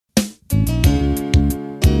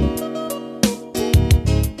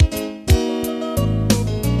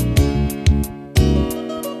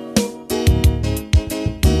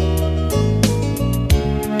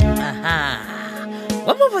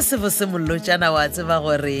se mollotšana wa tseba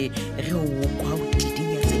gore ge o kwa o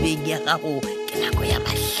didinya tsebeng ya gago ke nako ya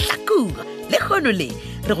mahlakura le kgono le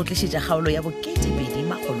re go tlišetša kgaolo ya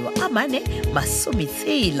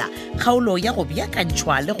bo-240 kgaolo ya go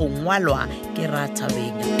beakantšhwa le go ngwalwa ke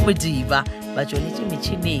Rathabeng Modiba ba tšweletše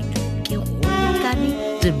metšhineng ke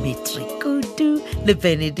Kgokokane Dimitri Kudu le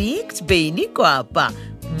Benedict Beni Kwapa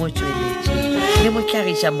motšweletši le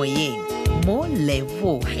mohlagiša moyeng mo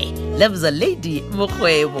Leboge Lebza Lady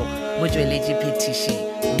Mokgwebo motšweletši phetiši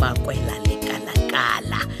Makwela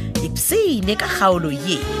Lekalakala ipsene ka kgaolo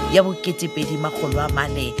ye ya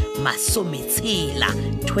bo-240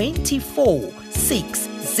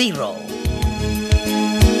 24/60.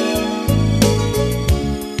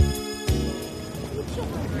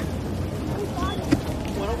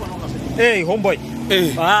 Hey homeboy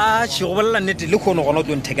go bolela nnete le kgono gona o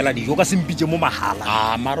tlo nthekela dijo ka sempitse mo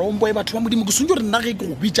mahala mara homeboy batho ba modimo ke sentse gore nna ge ke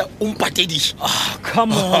go bitša o mpatediša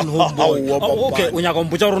come on homeboy okay o nyaka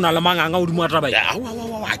mpotsa gore o na le manganga o dimo a taba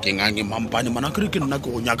ke ngange mampane mana kere ke nna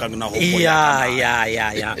ke go nyakang na homeboy ya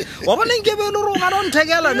wa bona nke be le gore o ngana o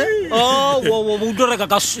nthekela ne o tlo reka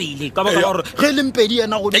ka swele ka baka la gore ge le mpedi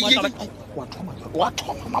yena go dimo a taba wa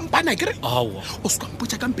thoma mampane kere awa o se ka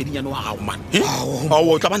mpotsa ka mpedinyane wa gago man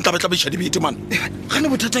o tla ba ntlabatlabeša dibete man gane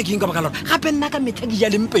bothata ke eng ka baka la gore gape nna ka metlha ke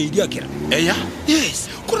ja le mpedi a kere eya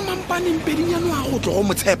yes kore mampane mpedinyane wa go tlo go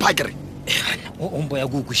motshepa kere ombo ya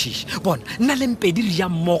kukušiša bona nna le mpedi re ja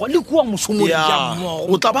mmogo le kua mosomo re ja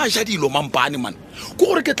mmogo o tla ba ja dilo mampane man ke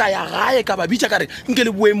gore ke tla ya gae ka ba bitša kare nke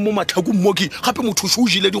le boeng mo matlhakong moke gape mothuši o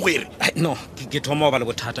jile digwere no ke thoma o ba le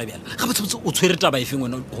bothata bjala ga botsebotse o tshwere taba efeng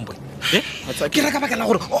wena homeboy ke reka baka la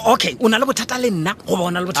gore okay o na le bothata le nna goba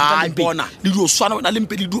o na le bothata le bona le dio swana wena le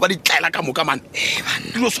mpedi dio ba di tlaela ka moka man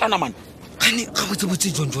dio swana man gane ga botsebotse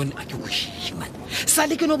John a ke bošiši man sa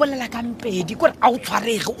le ke no bolela ka mpedi kore a o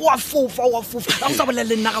tshwarege o a fofa a go sa bolela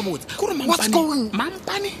le nna ga botse what's going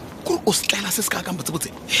mampane kore o se tlaela se se ka kang botsebotse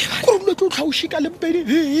kore o tlo tlhaošika le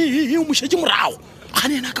mpedi o mošetse morago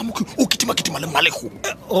gane ena ka moke o ketimaketima le mmalego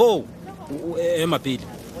mapedi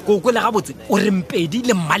ko kwele ga botse o re mpedi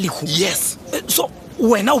le mmalego yes so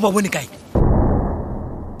wena o ba bone kae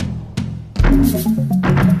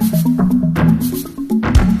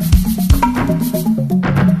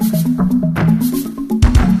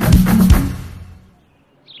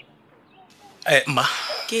ma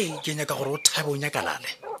ke nyaka gore o thabe o nyakalale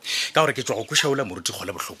ka gore ke tswa go kweša moruti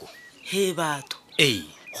kgole bohloko he batho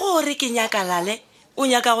gore ke nyakalale o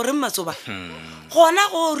nyaka gore mmatsoba gona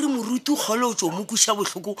gore moruti kgole o tswa mo kuša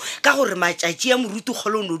bohloko ka gore matšatši ya moruti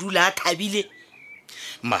kgole o no dula a thabile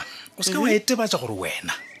ma o se ka wa etebatša gore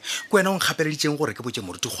wena ke wena o nkgapeleditšeng gore ke botse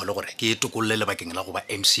moruti kgole gore ke etokolle lebakeng la go ba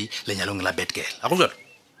MC lenyalong la Badgirl a go jalo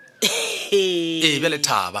bjale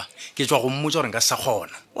thaba ke tswa go mmotsa gore nka sa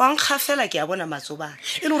kgona wa nkga fela ke a bona matsobana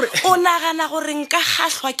o nagana gore nka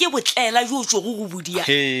kgahlwa ke botlela jo tswa go bodia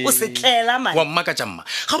o se tlela man wa mmakatša mma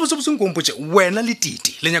ga botse botseng ko mpotse wena le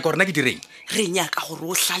titi le nyaka gore na ke direng re nyaka gore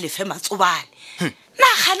o hlalefe matsobane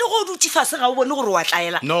nagane go dutse fase ga o bone gore wa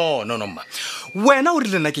tlaela no mma wena o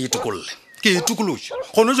rile nna ke etokolle ke etokološa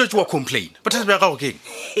gone jwa wa complain bothata bja gago ke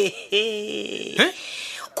eng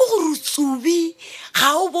ko gore tsubi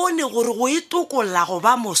ga o bone gore go etokolla go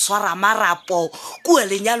ba moswara marapo kua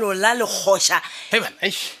lenyalo la lekgoša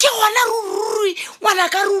ke gona ruri ngwana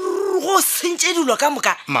ka ruri go sentše dilo ka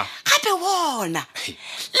moka gape bona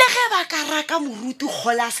le ge ba ka raka moruti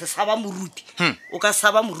kgole a se saba moruti o ka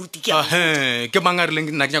saba moruti ke mang a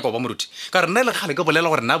rileng nna ke nyaka go ba moruti ka re nna le kgale ke bolela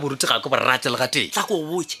gore nna boruti ga ke borate le ga teng tla ko o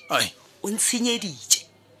botse o ntshenyeditše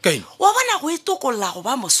wa bona go etokolla go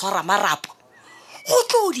ba moswara marapo go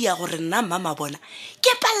tlo dia gore nna Mamabona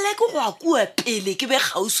ke palle ke go a kua pele ke be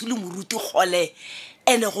gausu le moruti kgole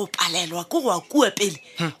ene go palelwa ke go a kua pele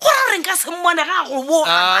gore re nka se mmone ga go bo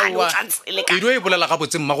o tsantsele ka e bolela ga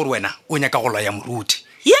botse mma gore wena o nyaka go lwa ya moruti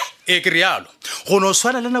ke rialo go no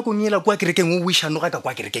swana le nakong ela kwa kerekeng o wishano ga ka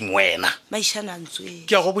kwa kerekeng wena maishana ntswe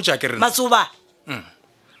ke a go botsa ke re matsoba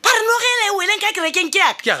ba re no gele o leng ka kerekeng ke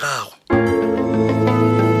ya gago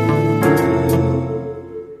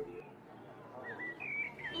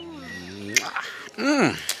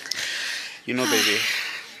You know, baby,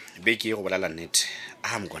 Becky,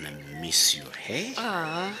 I'm gonna miss you, hey?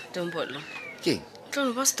 Don't bother. King.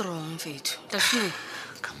 Don't be strong, Faith.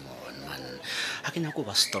 Come on, man. I can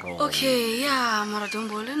go strong. Okay, yeah, Mara, don't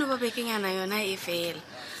bother. No, baking and I fail.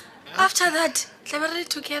 After that, they're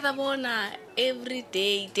together, Bona, every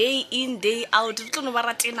day, day in, day out. Don't know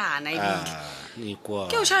what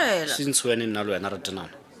Since when in Nalu and Naratina?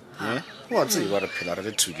 What's it got a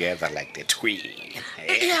pillar together like the twin?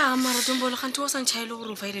 Yeah, Marathon Cantos and Child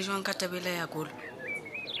over Fire John Catabella. Go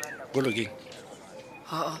looking.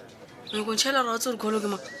 Nkontšhela ra tse gore Kgolo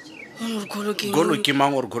ke mang? Golo ke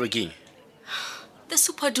mang or Golo ke eng? The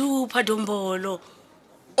super duper dombolo.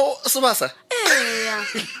 Oh, Sebasa. Eya.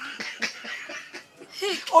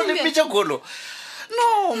 O le pitša Golo.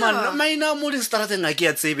 No, man, maina mo di-strateng a ke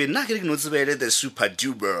a tsebe. Nna ke re ke no tsebele the super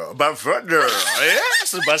duper. Bafana.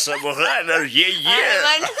 Sebasa mogana.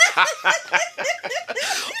 Yeah.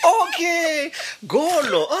 Okay.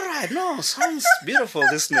 Golo. All right. No, sounds beautiful,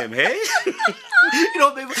 this name, hey? You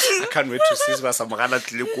know, baby, I can't wait to see Sebasa mogana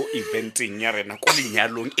tlile ko eventing ya rena ko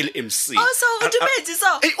lenyalong LMC. Oh, so o dumetse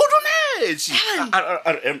so? Hey, o dumetse.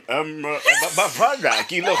 Bafana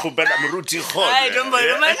ke ile go bela moruti gone. Ai,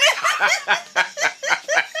 dombolo man.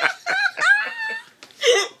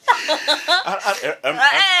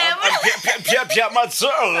 Pia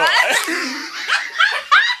matsogo.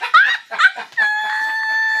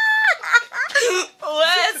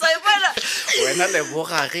 Wena le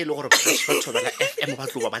boga ge ile gore batho ba FM ba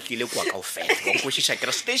tloba ba tlile kwa kaofela go nkošiša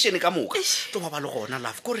ke station ka moka tlo ba le gona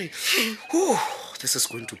love kore this is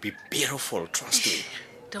going to be beautiful, trust me.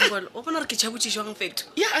 Dombolo o bona re ke tšhabotše jwang feto?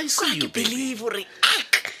 Yeah, I see you, baby. Believe re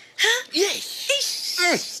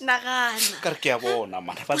Yes. nagana Ka re ke a bona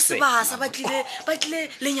man ba se Sebasa ba tlile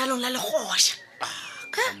lenyalong la lekgoša.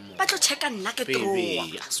 Ba tlo checka nna ke troa.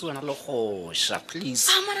 baby a se wena le goša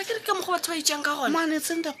please Mara ke re ka mokgwa batho ba itšang ka gona. man,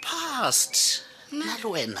 it's in the past. Na le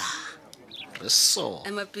wena re so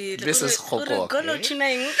this is Kgokong, Kgolo eh?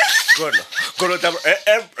 tonight. Golo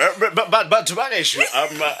batho ba gešo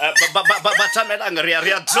ba tsamelang re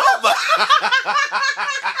a thoba.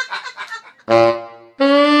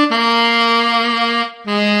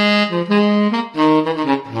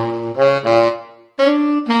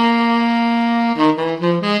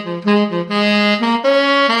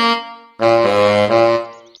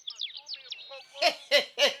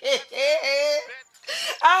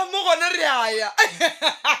 Mo gona re aya.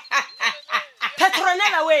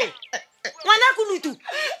 Petronella we. Ngwana kunutu.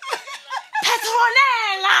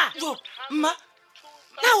 Petronella. Yo, mma.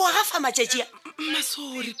 Na wa ga fa matšatši. Mma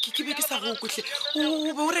sorry ke be ke sa go kohle.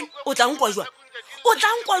 O be o reng O tla nkwa jwa. O tla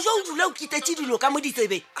nkwa jwa o dula o kitetše dilo ka mo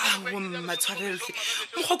ditsebe. awo mma tshwarelhle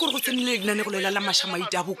mokgwa kore go tsenile lenane go lela la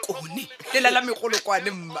mašamaite a bokone lela la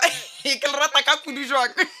Mekgolokwane mma ke le rata ka kudu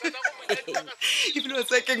jwang ebile o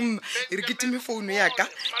tsekeng mma e re ke time founu yaka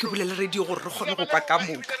ke bolela radio gore re kgone go kwa ka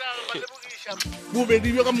moka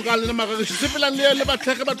bobedi bjo ka moka le magagišo sepelang le le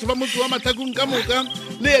batlhege batho ba motse wa matlhakong ka moka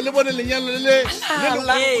le le bone lenyalo le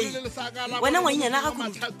Wena ngwanyana ga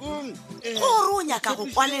kudu. Gore o nyaka go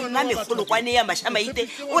kwa le nna Mekgolokwane ya mašamaite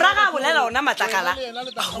o raga a bolela ona matlakala.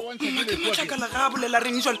 matlakala ga a bolela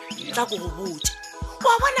reng jale Tla go go botse.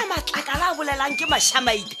 Wa bona matlakala a bolelang ke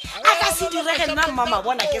mašamaite a ka se direge nna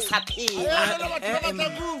Mamabona ke sa phela. e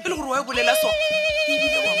le gore wa e bolela so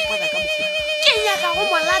ebile wa mpona ka mokgwa Ke nyaka go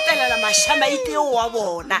mo latelela mašamaite o wa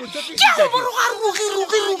bona. Ke go boroga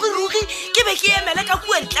rugi ke be ke emele ka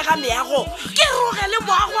kua ntle ga meago ke roge le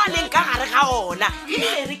moago a leng ka gare ga ona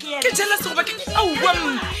ebile re ke ke jela segoba ke aowa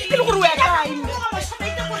mma e le gore o ya kae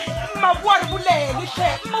mma boa re bolele tlhe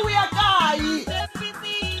mma o ya kae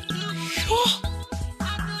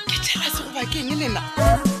ke jela segoba ke eng lena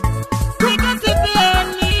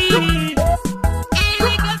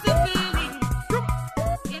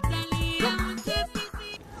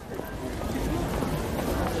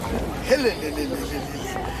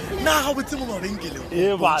na ga botse mo mabenkeleng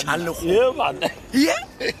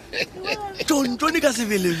tontone ka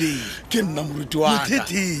sebelebele ke nna moruti wa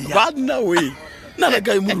Mothetheya. banna we nna le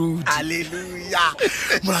kae moruti alleluja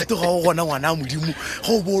molato ga o gona ngwana a modimo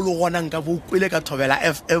ga o bo o le gona nka bo o kwele ka thobela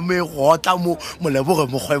FM e gotla mo moleboge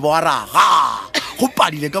mokgwebo wa raga go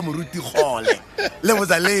padile ka moruti gole le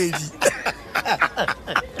botsaledi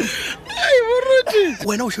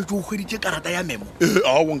wena o šetse o hweditše karata ya memo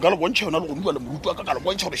awo nka le bontšha yona le go dula le moruti wa ka ka le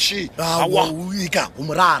bontšha gore she ika o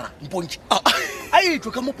morara mpontšhe a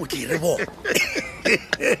etšwe ka mopotlere bona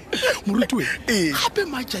moruti we gape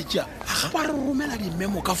matšatši a ba re romela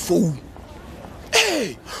dimemo ka founu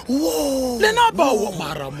lena bao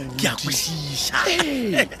mara ke a kwešiša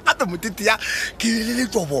gape moteteya ke le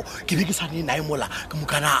letsobo ke be ke sa ne nae mola ke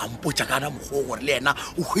mokana a mpotša kana mokgwa gore le ena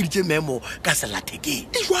o hweditše memo ka sellathekeng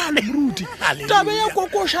e jwale moruti tabe ya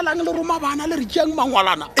kokošalang le roma bana le re tšeang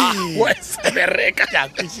mangwalana sebereka ke a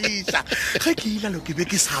kwešiša ge ke ilalo ke be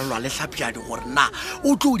ke sa lwa le Hlapyadi gore na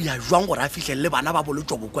o tlo dia jwang gore a fitlhelele bana ba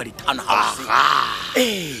boletsobo kwa di-town house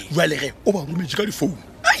jwale ge o ba rometše ka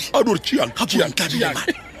difounu a no re tšeang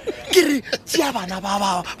ke re tšea bana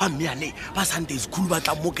ba mmeane ba Sunday school ba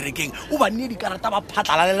tla mo kerekeng o ba nne dikarata ba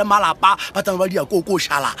phatlalale le malapa ba tsamaya ba dia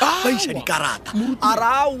kokošala ba iša dikarata a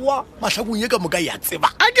rawa mahlakong ye ka moka ya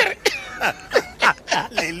tseba a kere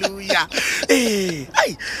halleluja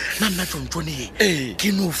ai nna tsontšone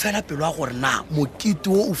ke no fela pelo ya gore na mokete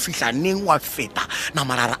o o fitlhaneng wa feta na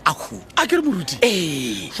marara a khudu a ke re moruti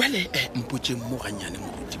jale mpotseng mo gannyane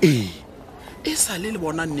moruti e sa le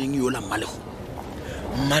bona neng yola mmalego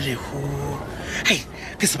ai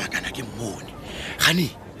ke sebakana ke mmone gane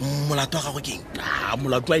molato wa gago ke eng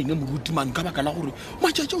molato wa eng moruti man ka baka la gore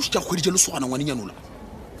matšatši o setša kgweditše lesogana ngwanenyanola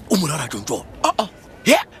o molara tsontšone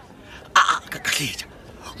ka tletša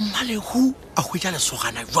mmalego a hwetša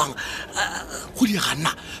lesogana jwang go di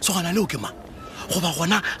ganna sogana leo ke mang goba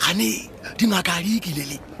gona gane dingaka di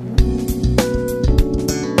ekilele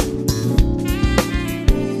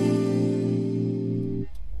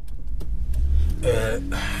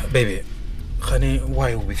baby gane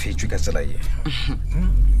why o befetšwe ka tsela ye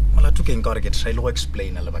molato ke eng ka gore ke try le go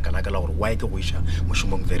explaina lebaka laka la gore why ke go iša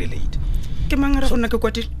mošomong very late ke mang re go nna ke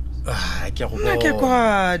kwatile ke nna ke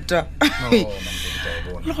kwata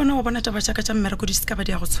le gona go bona taba tšaka tša mmereko di seka ba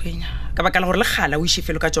di ya go tshwenya ka baka la gore le gala o iše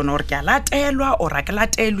felo ka tsona gore ke a latelwa o ra ke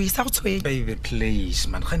latelwe sa go tshwenya baby please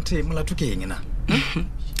man gante molato ke eng na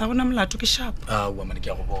a gona molato ke sharp man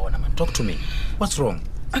ke ya go bona man talk to me what's wrong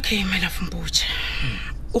okay my love mpotse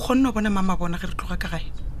o kgonne o bona Mamabona ge re tloga ka gae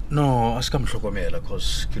no a se ka motlhokomela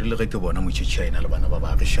cause ke rile ge ke bona motšhetšhaina le bana ba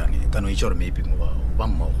baagišane ka no itša gore maybe mo ba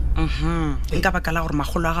mmogo nka baka la gore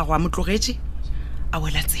magolo a gago a motlogetše a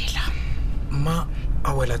wela tsela ma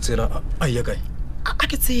a wela tsela a ya kae a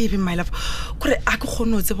ke tsebe my love kore a ke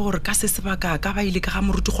kgone o tseba gore ka se sebaka ka ba ile ka ga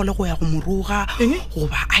moruti gole go ya go moroga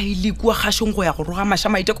goba a ile kua kgašong go ya go roga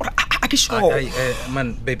mašamaite kore a ke sure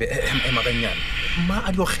man baby emaganyana ma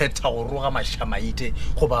a dio kgetha go roga mašamaite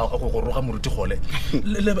goba go roga moruti gole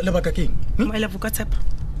lebaka ke eng my love o ka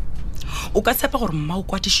tshepa gore mma o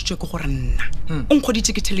kwatišitšwe ke gore nna o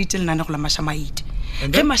nkgoditše ke thelete lenane go la mašamaite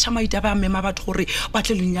ge mašamaite a ba mema batho gore ba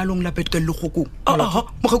tle lenyalong la Badgirl le Kgokong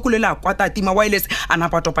mogekolo le a kwata tima wireless a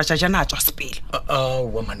napa topaša jana a tswa sepela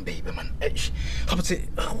woman baby man gabotse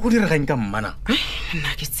go diregang ka mmana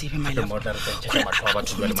nna ke tsebe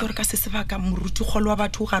gore ka se sebaka moruti kgolo wa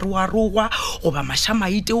batho o gare wa rogwa goba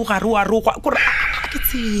mašamaite o gare wa rogwa kore ke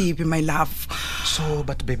tsebe my love so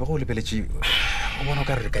but baby go lebeletše o bona o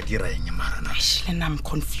ka re ka dira eng marana lena I'm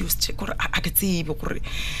confused gore a ke tsebe gore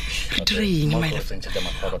re dire eng my love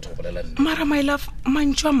mara my love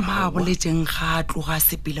mantšho a mma a boletseng ga a tloga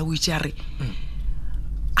sepela o itše a re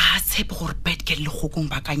a tshepe gore Badgirl le Kgokong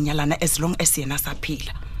ba ka nyalana as long as yena sa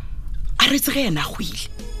phela a retse ge yena a hwile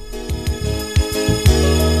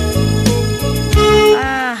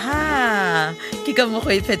ke ka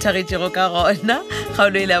mokgwa e phethagetšego ka gona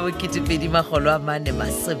kgaolo e le ya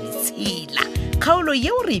bo2,4 kgaolo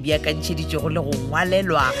yeo re beakantšheditšego le go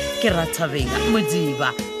ngwalelwa ke Rathabeng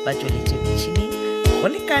Modiba ba tšweletše metšhineng go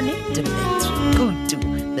lekane Dimitri Kudu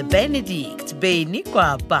the Benedict Beni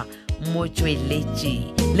Kwapa motšweletši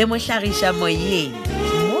le mohlagiša moyeng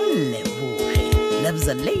mo Leboge loves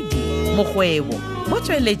a lady mokgwebo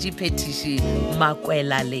motšweletši phetiši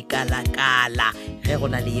Makwela Lekalakala ge go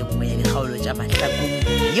na le ye nngwe ya dikgaolo tša mahlakong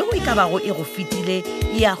yeo e ka bago e go fetile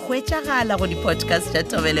ya hwetšagala go di-podcast tša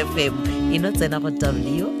Thobel FM e no tsena go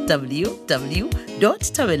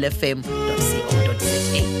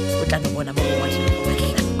www.thobelfm.co.za o tla no bona mo wa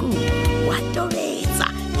mahlakong wa tobetsa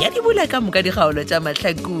ya di bula ka moka dikgaolo tša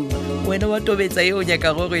mahlakong wena wa tobetsa yeo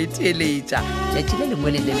nyaka go e theletša tšatši le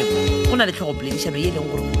lengwe le le lengwe go na le tlhogopoledišano ye leng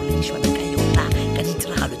gore go boledišwana ka yona ka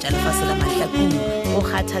ditiragalo tša lefase la mahlakong o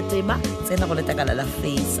kgatha tema tsena go letakala la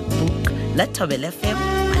Facebook la Thobel FM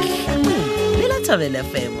mahlakong le la Thobel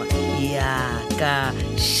FM ya ka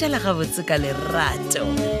šala gabotse ka lerato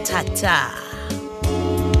thata